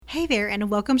Hey there, and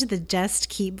welcome to the Just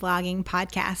Keep Blogging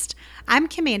podcast. I'm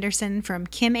Kim Anderson from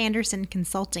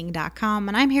KimAndersonConsulting.com,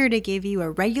 and I'm here to give you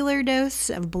a regular dose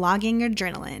of blogging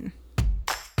adrenaline.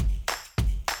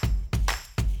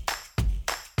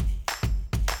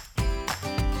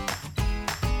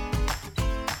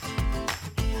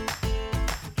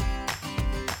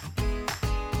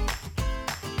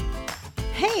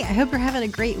 Hey, I hope you're having a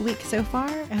great week so far.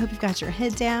 I hope you've got your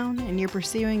head down and you're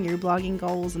pursuing your blogging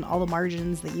goals and all the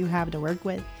margins that you have to work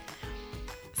with.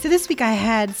 So this week I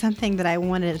had something that I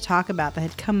wanted to talk about that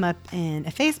had come up in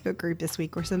a Facebook group this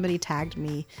week where somebody tagged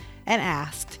me and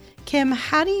asked, Kim,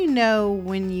 how do you know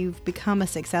when you've become a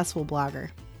successful blogger?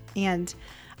 And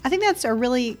I think that's a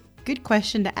really good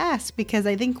question to ask because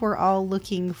I think we're all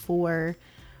looking for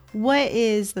what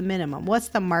is the minimum? What's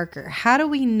the marker? How do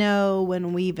we know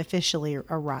when we've officially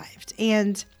arrived?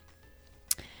 And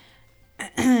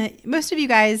most of you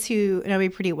guys who know me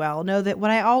pretty well know that what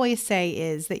I always say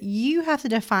is that you have to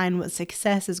define what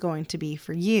success is going to be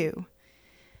for you.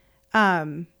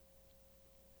 And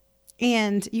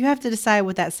you have to decide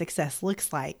what that success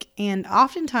looks like. And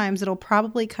oftentimes it'll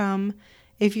probably come,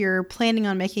 if you're planning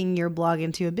on making your blog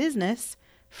into a business,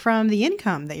 from the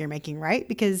income that you're making, right?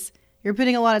 Because you're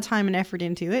putting a lot of time and effort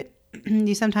into it.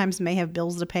 You sometimes may have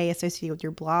bills to pay associated with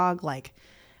your blog, like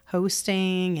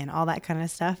hosting and all that kind of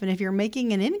stuff. And if you're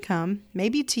making an income,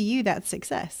 maybe to you that's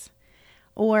success.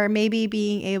 Or maybe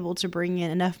being able to bring in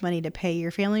enough money to pay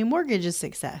your family mortgage is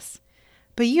success.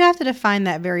 But you have to define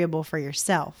that variable for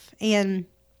yourself. And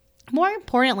more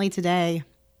importantly today,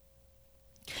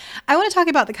 I want to talk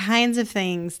about the kinds of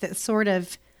things that sort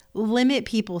of limit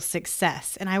people's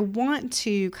success. And I want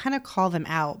to kind of call them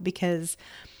out because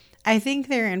I think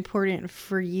they're important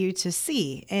for you to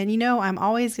see. And I'm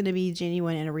always going to be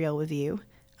genuine and real with you.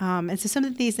 And so some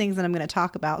of these things that I'm going to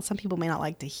talk about, some people may not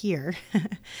like to hear,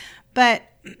 but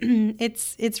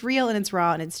it's real and it's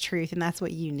raw and it's truth. And that's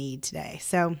what you need today.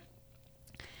 So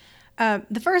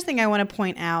the first thing I want to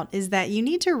point out is that you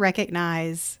need to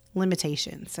recognize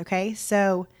limitations. Okay.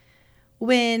 So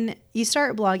when you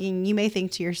start blogging, you may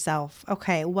think to yourself,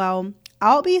 okay, well,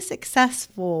 I'll be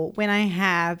successful when I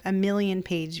have 1 million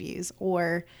page views,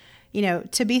 or,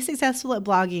 to be successful at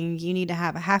blogging, you need to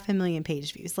have 500,000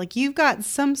 page views. Like you've got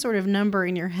some sort of number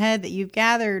in your head that you've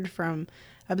gathered from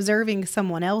observing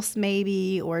someone else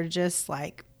maybe, or just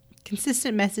like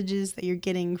consistent messages that you're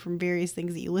getting from various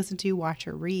things that you listen to, watch,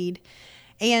 or read.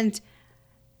 And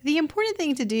the important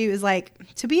thing to do is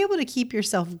to be able to keep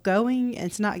yourself going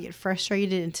and to not get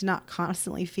frustrated and to not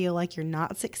constantly feel like you're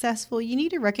not successful. You need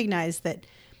to recognize that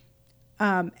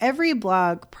every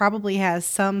blog probably has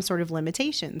some sort of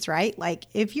limitations, right? Like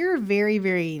if you're very,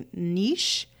 very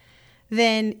niche,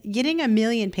 then getting 1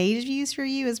 million page views for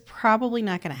you is probably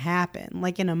not going to happen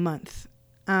like in a month.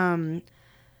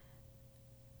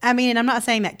 And I'm not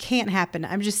saying that can't happen.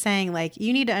 I'm just saying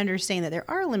you need to understand that there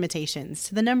are limitations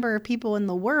to the number of people in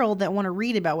the world that want to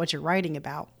read about what you're writing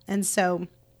about. And so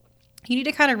you need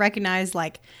to kind of recognize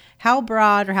how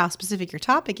broad or how specific your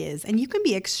topic is. And you can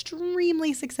be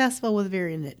extremely successful with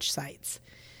very niche sites.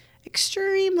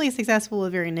 Extremely successful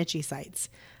with very niche sites.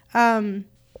 Page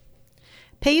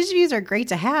views are great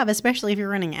to have, especially if you're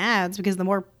running ads, because the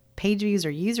more page views or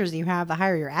users you have, the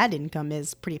higher your ad income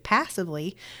is pretty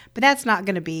passively. But that's not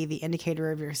going to be the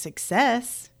indicator of your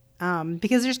success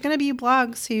because there's going to be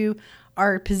blogs who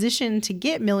are positioned to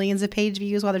get millions of page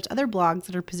views while there's other blogs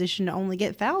that are positioned to only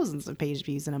get thousands of page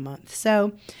views in a month.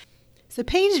 So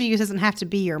page views doesn't have to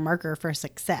be your marker for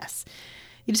success.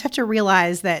 You just have to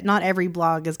realize that not every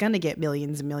blog is going to get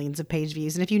millions and millions of page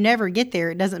views. And if you never get there,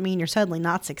 it doesn't mean you're suddenly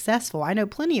not successful. I know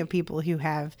plenty of people who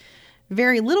have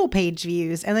very little page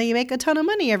views and they make a ton of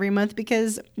money every month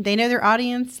because they know their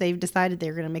audience. They've decided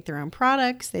they're going to make their own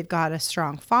products. They've got a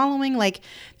strong following.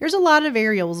 There's a lot of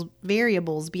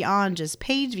variables beyond just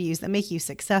page views that make you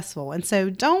successful. And so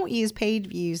don't use page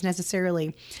views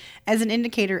necessarily as an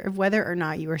indicator of whether or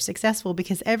not you are successful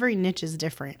because every niche is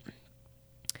different.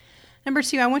 Number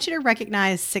 2, I want you to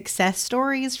recognize success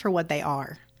stories for what they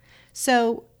are.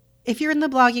 So if you're in the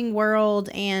blogging world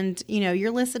and, you're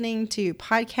listening to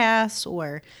podcasts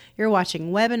or you're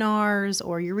watching webinars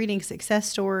or you're reading success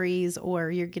stories or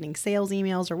you're getting sales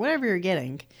emails or whatever you're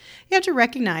getting, you have to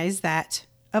recognize that,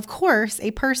 of course,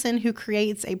 a person who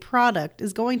creates a product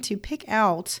is going to pick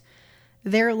out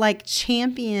their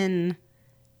champion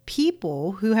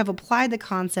people who have applied the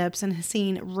concepts and have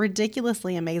seen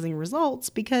ridiculously amazing results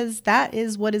because that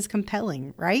is what is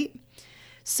compelling, right?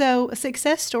 So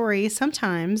success stories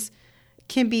sometimes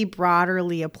can be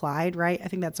broadly applied, right? I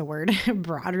think that's a word,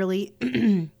 broadly.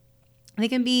 They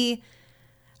can be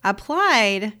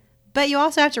applied But you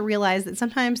also have to realize that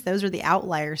sometimes those are the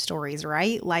outlier stories,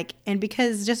 right? Like, and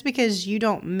just because you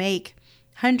don't make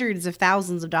hundreds of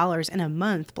thousands of dollars in a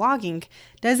month blogging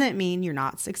doesn't mean you're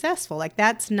not successful. Like,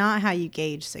 that's not how you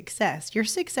gauge success. Your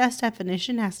success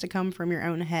definition has to come from your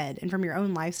own head and from your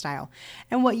own lifestyle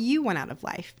and what you want out of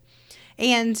life.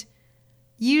 And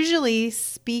usually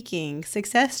speaking,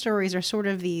 success stories are sort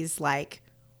of these like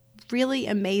really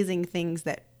amazing things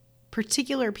that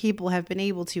particular people have been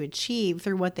able to achieve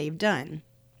through what they've done.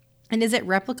 And is it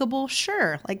replicable?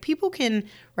 Sure. Like, people can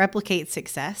replicate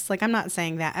success. Like, I'm not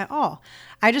saying that at all.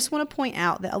 I just want to point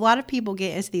out that a lot of people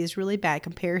get into these really bad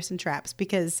comparison traps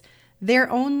because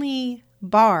their only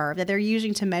bar that they're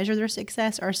using to measure their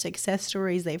success are success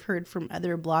stories they've heard from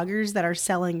other bloggers that are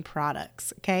selling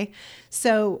products. Okay.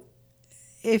 So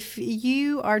if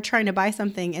you are trying to buy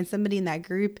something and somebody in that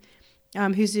group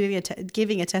who's doing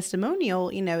giving a testimonial,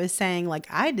 is saying like,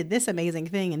 I did this amazing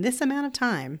thing in this amount of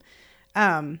time.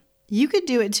 You could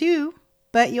do it too,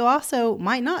 but you also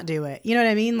might not do it. You know what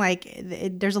I mean? Like,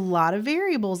 there's a lot of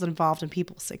variables involved in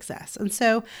people's success. And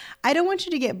so I don't want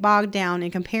you to get bogged down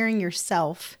in comparing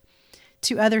yourself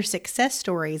to other success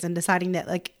stories and deciding that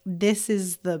like this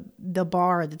is the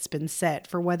bar that's been set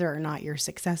for whether or not you're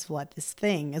successful at this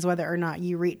thing, is whether or not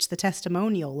you reach the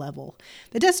testimonial level.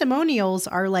 The testimonials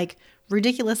are like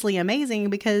ridiculously amazing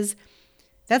because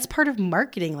that's part of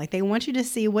marketing. Like, they want you to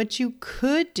see what you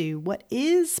could do, what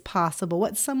is possible,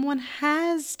 what someone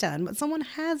has done, what someone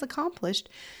has accomplished.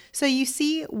 So you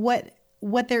see what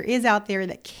there is out there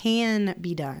that can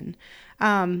be done.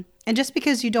 And just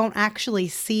because you don't actually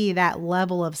see that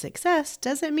level of success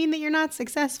doesn't mean that you're not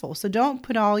successful. So don't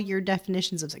put all your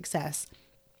definitions of success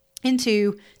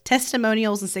into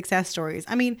testimonials and success stories.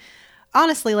 I mean,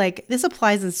 honestly, like, this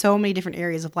applies in so many different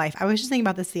areas of life. I was just thinking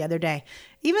about this the other day.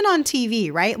 Even on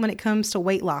TV, right? When it comes to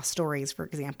weight loss stories, for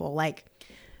example, like,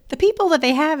 the people that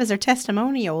they have as their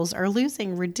testimonials are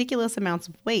losing ridiculous amounts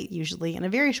of weight, usually in a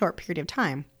very short period of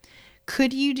time.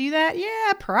 Could you do that?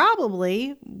 Yeah,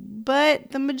 probably.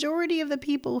 But the majority of the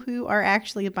people who are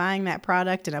actually buying that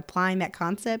product and applying that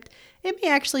concept, it may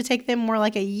actually take them more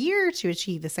like a year to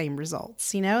achieve the same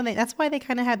results. That's why they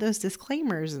kind of have those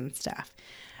disclaimers and stuff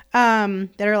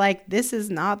that are like, this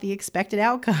is not the expected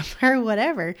outcome or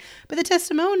whatever. But the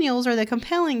testimonials are the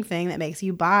compelling thing that makes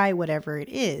you buy whatever it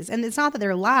is. And it's not that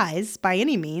they're lies by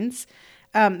any means,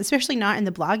 especially not in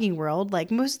the blogging world. Like,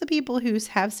 most of the people who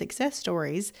have success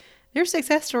stories, their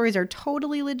success stories are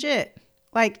totally legit,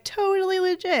 like totally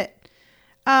legit.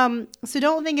 So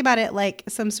don't think about it like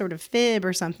some sort of fib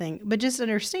or something, but just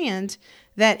understand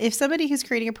that if somebody who's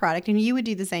creating a product, and you would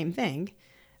do the same thing,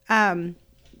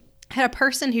 had a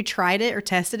person who tried it or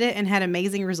tested it and had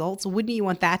amazing results, wouldn't you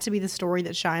want that to be the story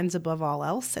that shines above all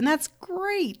else? And that's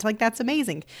great. Like, that's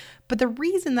amazing. But the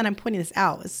reason that I'm pointing this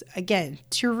out is, again,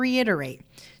 to reiterate,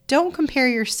 don't compare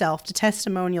yourself to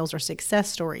testimonials or success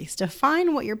stories.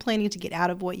 Define what you're planning to get out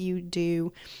of what you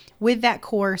do with that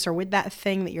course or with that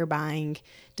thing that you're buying.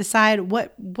 Decide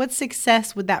what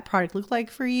success would that product looks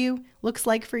like for you,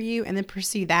 and then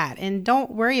pursue that. And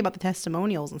don't worry about the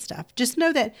testimonials and stuff. Just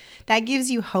know that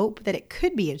gives you hope that it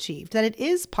could be achieved, that it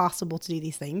is possible to do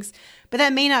these things, but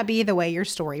that may not be the way your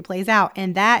story plays out,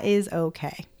 and that is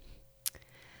okay.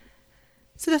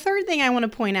 So the third thing I want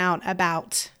to point out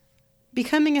about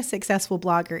becoming a successful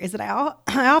blogger is that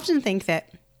I often think that,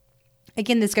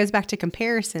 again, this goes back to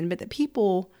comparison, but that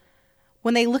people,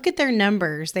 when they look at their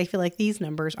numbers, they feel like these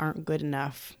numbers aren't good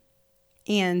enough.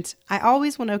 And I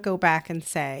always want to go back and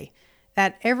say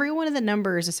that every one of the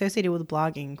numbers associated with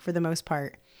blogging, for the most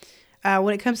part,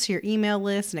 when it comes to your email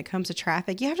list and it comes to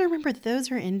traffic, you have to remember that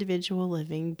those are individual,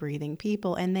 living, breathing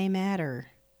people, and they matter.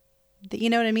 You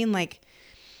know what I mean? Like,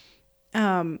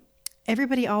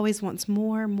 everybody always wants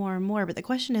more, but the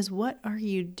question is, what are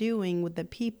you doing with the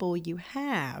people you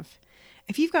have?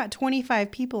 If you've got 25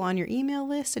 people on your email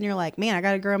list and you're like, man, I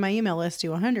got to grow my email list to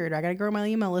 100, or I got to grow my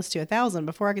email list to 1,000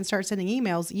 before I can start sending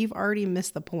emails, you've already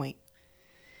missed the point.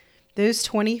 Those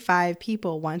 25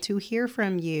 people want to hear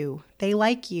from you. They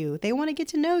like you. They want to get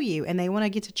to know you, and they want to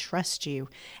get to trust you.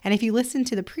 And if you listen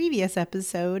to the previous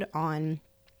episode on,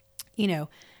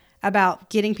 about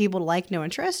getting people to like, know,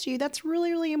 and trust you, that's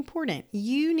really, really important.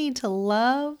 You need to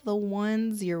love the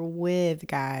ones you're with,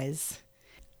 guys.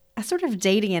 A sort of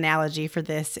dating analogy for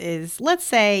this is, let's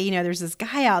say, there's this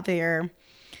guy out there,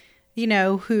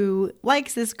 who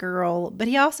likes this girl, but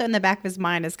he also in the back of his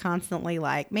mind is constantly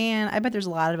like, man, I bet there's a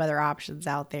lot of other options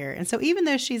out there. And so even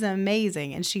though she's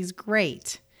amazing and she's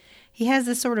great, he has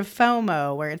this sort of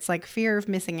FOMO where it's like fear of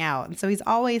missing out. And so he's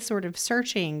always sort of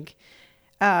searching,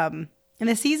 In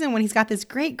the season when he's got this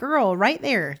great girl right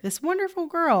there, this wonderful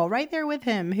girl right there with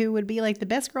him who would be like the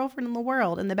best girlfriend in the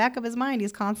world, in the back of his mind,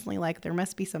 he's constantly like, there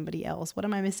must be somebody else. What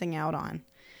am I missing out on?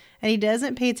 And he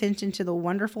doesn't pay attention to the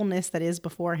wonderfulness that is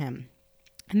before him.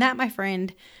 And that, my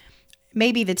friend,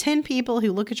 may be the 10 people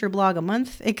who look at your blog a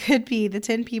month. It could be the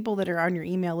 10 people that are on your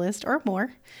email list or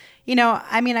more.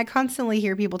 I constantly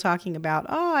hear people talking about,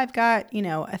 I've got,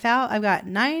 I've got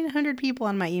 900 people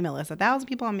on my email list, 1,000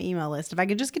 people on my email list. If I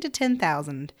could just get to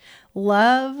 10,000,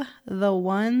 love the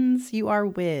ones you are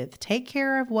with. Take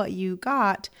care of what you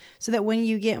got so that when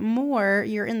you get more,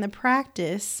 you're in the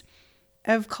practice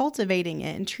of cultivating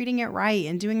it and treating it right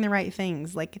and doing the right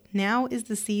things. Like, now is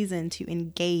the season to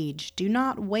engage. Do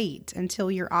not wait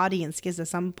until your audience gets to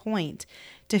some point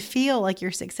to feel like you're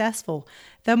successful.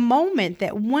 The moment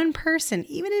that one person,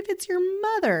 even if it's your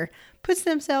mother, puts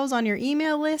themselves on your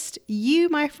email list, you,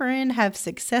 my friend, have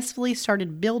successfully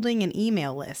started building an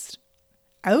email list.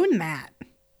 Own that.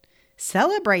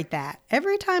 Celebrate that.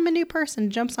 Every time a new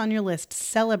person jumps on your list,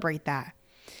 celebrate that.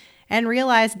 And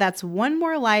realize that's one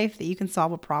more life that you can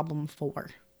solve a problem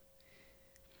for.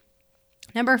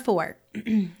 Number 4,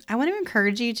 I want to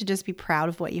encourage you to just be proud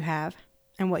of what you have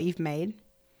and what you've made.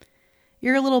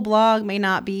 Your little blog may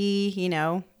not be,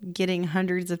 getting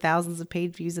hundreds of thousands of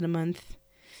page views in a month.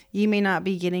 You may not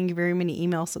be getting very many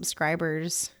email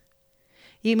subscribers.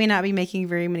 You may not be making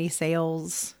very many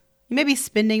sales. You may be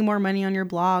spending more money on your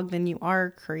blog than you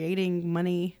are creating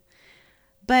money.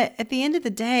 But at the end of the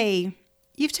day,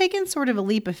 you've taken sort of a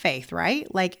leap of faith,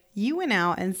 right? Like, you went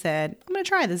out and said, I'm going to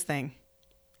try this thing.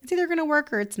 It's either going to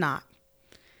work or it's not.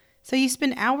 So you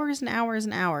spend hours and hours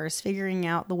and hours figuring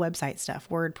out the website stuff,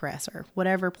 WordPress or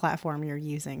whatever platform you're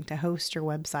using to host your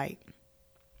website.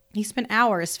 You spend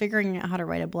hours figuring out how to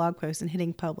write a blog post and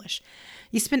hitting publish.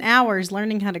 You spend hours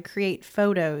learning how to create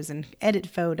photos and edit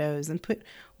photos and put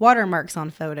watermarks on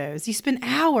photos. You spend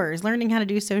hours learning how to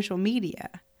do social media.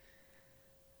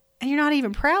 And you're not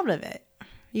even proud of it.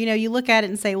 You look at it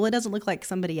and say, well, it doesn't look like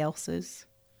somebody else's.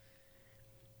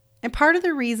 And part of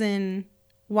the reason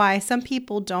why some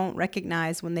people don't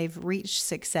recognize when they've reached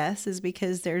success is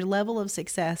because their level of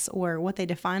success, or what they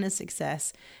define as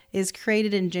success, is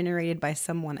created and generated by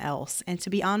someone else. And to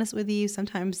be honest with you,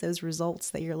 sometimes those results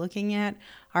that you're looking at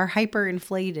are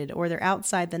hyperinflated, or they're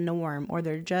outside the norm, or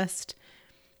they're just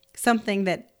something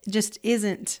that just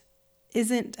isn't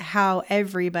how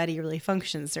everybody really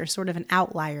functions. They're sort of an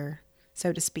outlier,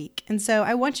 so to speak. And so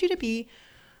I want you to be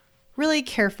really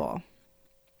careful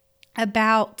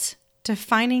about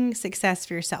defining success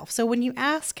for yourself. So when you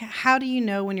ask, how do you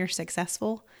know when you're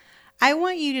successful? I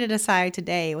want you to decide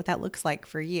today what that looks like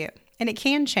for you. And it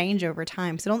can change over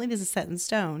time. So I don't think this is set in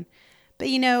stone. But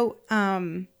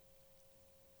I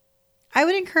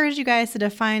would encourage you guys to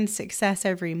define success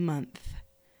every month.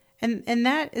 And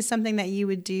that is something that you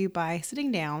would do by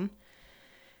sitting down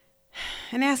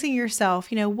and asking yourself,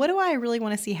 what do I really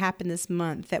want to see happen this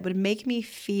month that would make me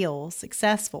feel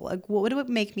successful? Like, what would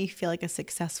make me feel like a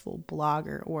successful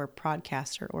blogger or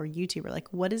podcaster or YouTuber? Like,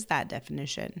 what is that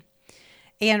definition?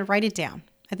 And write it down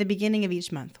at the beginning of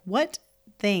each month. What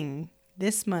thing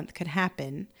this month could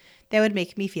happen that would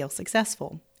make me feel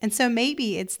successful? And so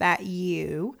maybe it's that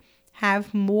you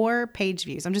have more page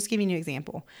views. I'm just giving you an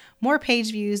example. More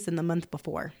page views than the month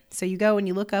before. So you go and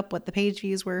you look up what the page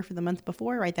views were for the month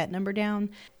before, write that number down.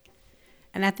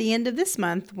 And at the end of this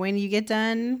month, when you get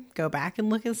done, go back and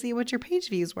look and see what your page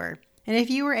views were. And if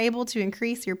you were able to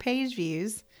increase your page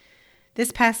views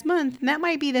this past month, that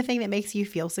might be the thing that makes you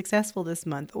feel successful this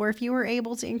month. Or if you were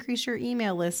able to increase your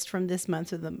email list from this month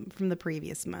to from the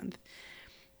previous month.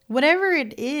 Whatever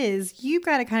it is, you've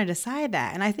got to kind of decide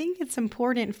that. And I think it's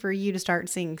important for you to start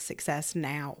seeing success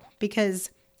now, because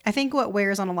I think what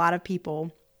wears on a lot of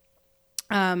people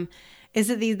is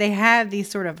that they have these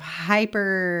sort of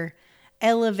hyper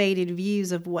elevated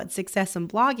views of what success in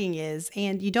blogging is.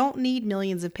 And you don't need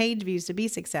millions of page views to be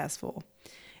successful.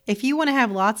 If you want to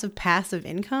have lots of passive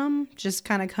income just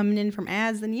kind of coming in from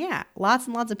ads, then yeah, lots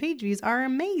and lots of page views are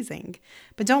amazing.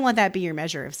 But don't let that be your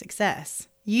measure of success.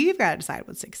 You've got to decide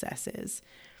what success is.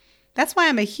 That's why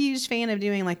I'm a huge fan of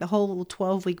doing like the whole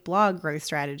 12-week blog growth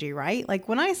strategy, right? Like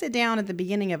when I sit down at the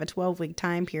beginning of a 12-week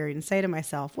time period and say to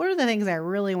myself, what are the things I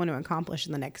really want to accomplish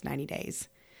in the next 90 days?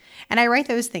 And I write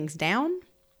those things down.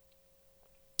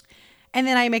 And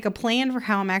then I make a plan for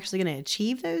how I'm actually going to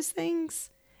achieve those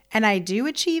things. And I do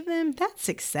achieve them. That's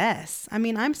success. I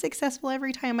mean, I'm successful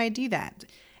every time I do that.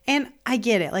 And I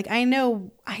get it. Like, I know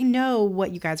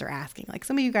what you guys are asking. Like,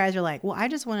 some of you guys are like, well, I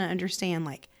just want to understand,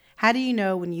 like, how do you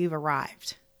know when you've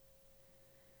arrived?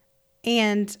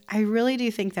 And I really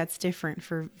do think that's different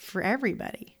for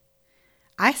everybody.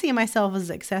 I see myself as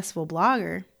a successful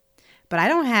blogger, but I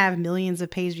don't have millions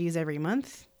of page views every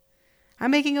month.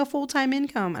 I'm making a full-time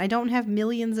income. I don't have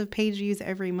millions of page views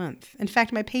every month. In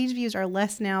fact, my page views are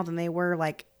less now than they were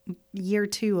like year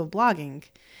 2 of blogging.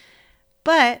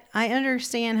 But I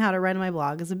understand how to run my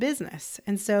blog as a business.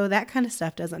 And so that kind of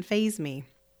stuff doesn't faze me.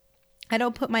 I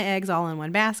don't put my eggs all in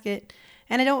one basket,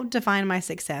 and I don't define my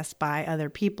success by other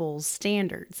people's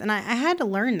standards. And I had to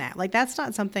learn that. Like, that's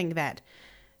not something that,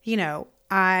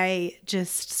 I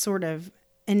just sort of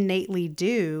innately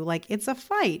do. Like, it's a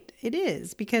fight. It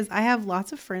is, because I have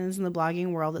lots of friends in the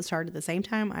blogging world that started at the same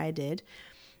time I did.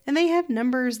 And they have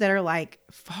numbers that are like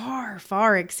far,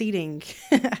 far exceeding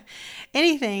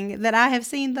anything that I have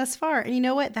seen thus far. And you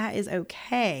know what? That is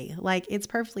okay. Like, it's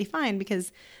perfectly fine,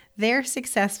 because they're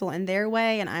successful in their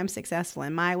way and I'm successful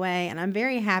in my way. And I'm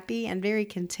very happy and very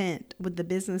content with the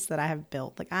business that I have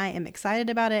built. Like, I am excited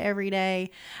about it every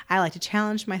day. I like to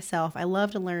challenge myself. I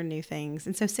love to learn new things.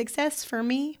 And so success for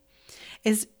me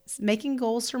is making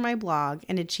goals for my blog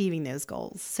and achieving those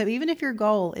goals. So even if your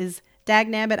goal is,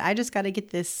 dagnabbit, I just got to get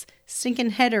this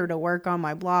stinking header to work on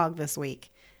my blog this week,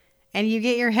 and you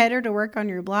get your header to work on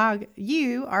your blog,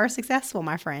 you are successful,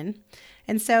 my friend.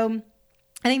 And so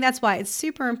I think that's why it's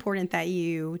super important that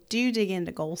you do dig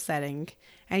into goal setting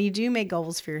and you do make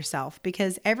goals for yourself,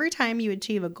 because every time you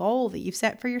achieve a goal that you've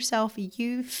set for yourself,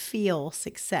 you feel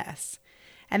success.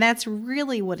 And that's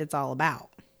really what it's all about.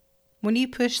 When you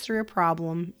push through a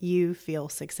problem, you feel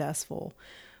successful.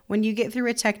 When you get through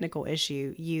a technical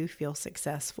issue, you feel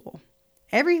successful.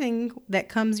 Everything that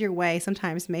comes your way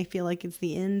sometimes may feel like it's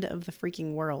the end of the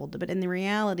freaking world, but in the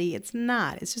reality, it's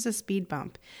not. It's just a speed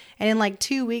bump. And in like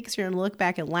 2 weeks, you're going to look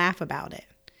back and laugh about it,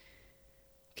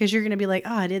 because you're going to be like,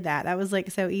 oh, I did that. That was like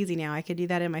so easy now. I could do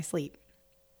that in my sleep.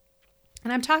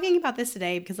 And I'm talking about this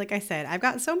today because, like I said, I've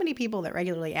got so many people that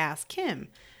regularly ask, Kim,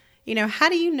 how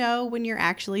do you know when you're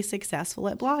actually successful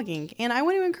at blogging? And I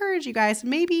want to encourage you guys,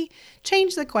 maybe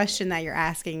change the question that you're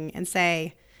asking and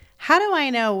say, how do I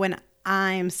know when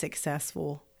I'm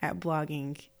successful at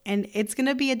blogging? And it's going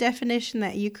to be a definition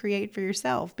that you create for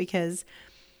yourself, because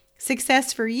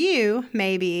success for you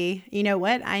may be, you know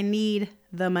what? I need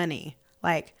the money.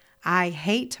 Like, I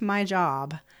hate my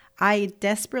job. I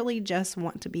desperately just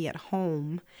want to be at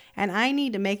home, and I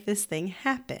need to make this thing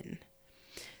happen.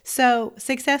 So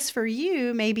success for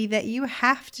you may be that you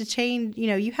have to change,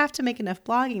 you have to make enough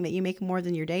blogging that you make more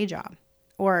than your day job,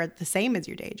 or the same as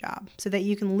your day job, so that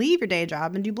you can leave your day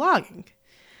job and do blogging.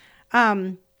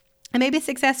 And maybe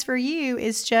success for you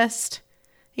is just,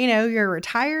 you're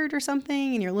retired or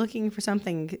something and you're looking for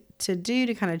something to do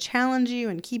to kind of challenge you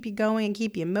and keep you going and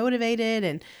keep you motivated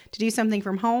and to do something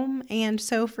from home. And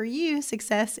so for you,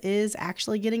 success is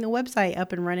actually getting a website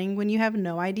up and running when you have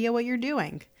no idea what you're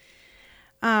doing.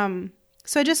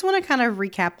 So I just want to kind of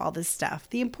recap all this stuff.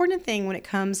 The important thing when it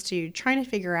comes to trying to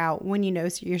figure out when you know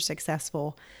you're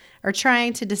successful, or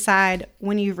trying to decide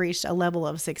when you've reached a level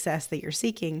of success that you're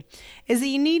seeking, is that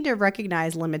you need to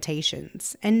recognize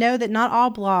limitations and know that not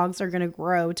all blogs are going to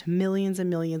grow to millions and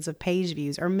millions of page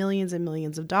views or millions and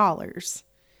millions of dollars.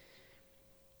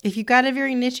 If you've got a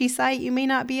very niche site, you may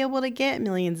not be able to get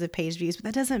millions of page views, but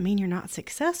that doesn't mean you're not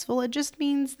successful. It just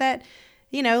means that,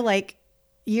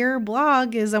 your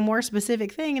blog is a more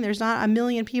specific thing and there's not a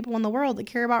million people in the world that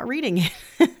care about reading it.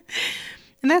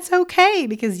 And that's okay,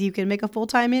 because you can make a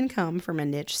full-time income from a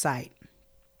niche site.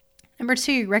 Number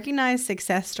 2, recognize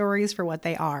success stories for what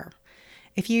they are.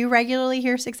 If you regularly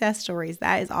hear success stories,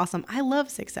 that is awesome. I love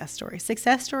success stories.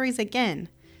 Success stories, again,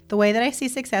 the way that I see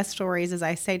success stories is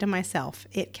I say to myself,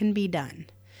 it can be done.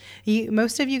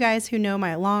 Most of you guys who know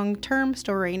my long-term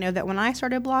story know that when I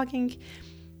started blogging,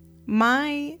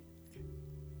 my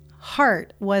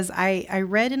heart was, I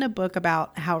read in a book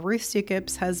about how Ruth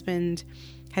Sukup's husband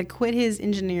had quit his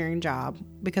engineering job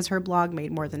because her blog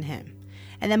made more than him.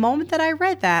 And the moment that I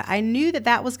read that, I knew that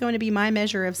that was going to be my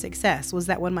measure of success, was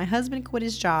that when my husband quit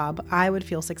his job, I would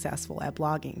feel successful at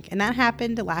blogging. And that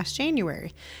happened last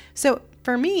January. So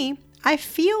for me, I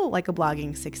feel like a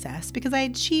blogging success because I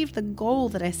achieved the goal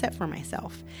that I set for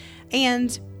myself.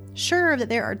 And sure that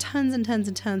there are tons and tons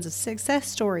and tons of success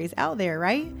stories out there,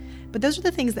 right? But those are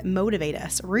the things that motivate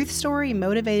us. Ruth's story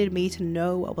motivated me to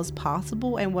know what was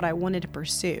possible and what I wanted to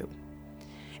pursue.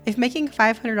 If making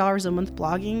 $500 a month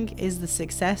blogging is the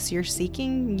success you're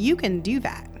seeking, you can do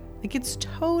that. Like, it's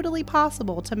totally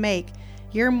possible to make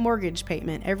your mortgage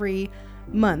payment every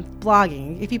month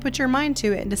blogging if you put your mind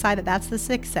to it and decide that that's the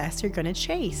success you're going to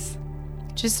chase.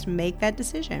 Just make that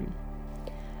decision.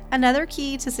 Another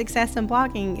key to success in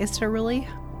blogging is to really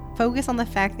focus on the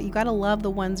fact that you got to love the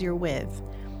ones you're with.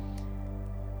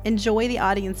 Enjoy the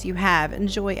audience you have.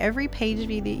 Enjoy every page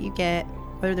view that you get,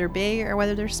 whether they're big or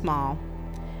whether they're small.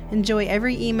 Enjoy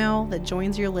every email that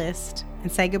joins your list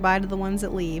and say goodbye to the ones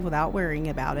that leave without worrying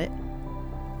about it.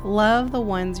 Love the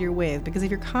ones you're with, because if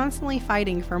you're constantly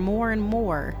fighting for more and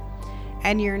more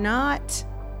and you're not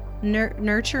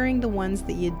nurturing the ones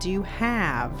that you do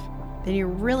have, then you're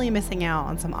really missing out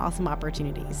on some awesome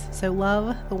opportunities. So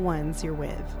love the ones you're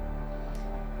with.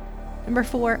 Number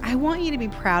 4, I want you to be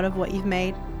proud of what you've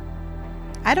made.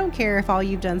 I don't care if all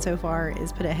you've done so far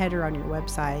is put a header on your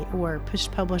website or push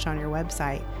publish on your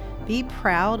website. Be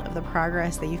proud of the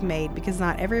progress that you've made, because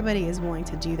not everybody is willing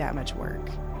to do that much work.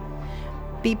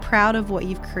 Be proud of what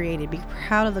you've created. Be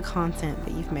proud of the content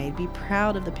that you've made. Be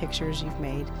proud of the pictures you've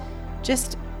made.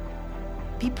 Just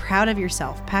be proud of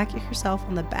yourself. Pat yourself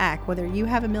on the back, whether you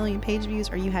have 1 million page views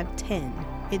or you have 10.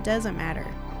 It doesn't matter.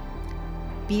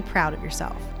 Be proud of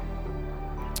yourself.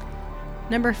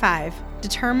 Number 5,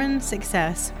 determine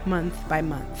success month by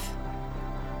month.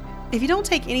 If you don't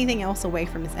take anything else away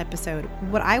from this episode,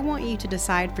 what I want you to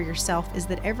decide for yourself is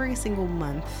that every single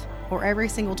month or every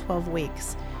single 12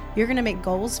 weeks, you're going to make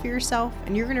goals for yourself,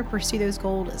 and you're going to pursue those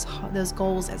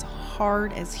goals as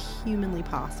hard as humanly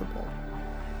possible.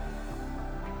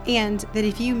 And that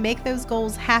if you make those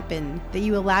goals happen, that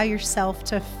you allow yourself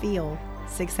to feel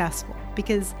successful,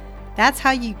 because that's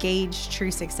how you gauge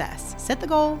true success. Set the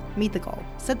goal, meet the goal.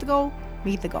 Set the goal,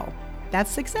 meet the goal.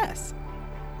 That's success.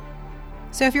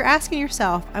 So if you're asking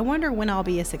yourself, I wonder when I'll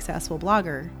be a successful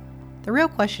blogger, the real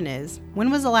question is, when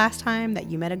was the last time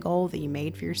that you met a goal that you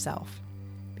made for yourself?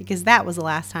 Because that was the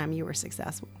last time you were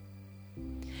successful.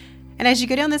 And as you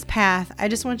go down this path, I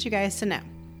just want you guys to know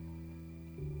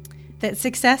that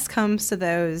success comes to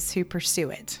those who pursue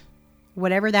it,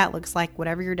 whatever that looks like,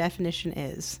 whatever your definition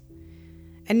is.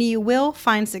 And you will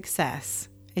find success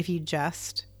if you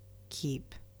just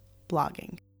keep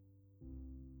blogging.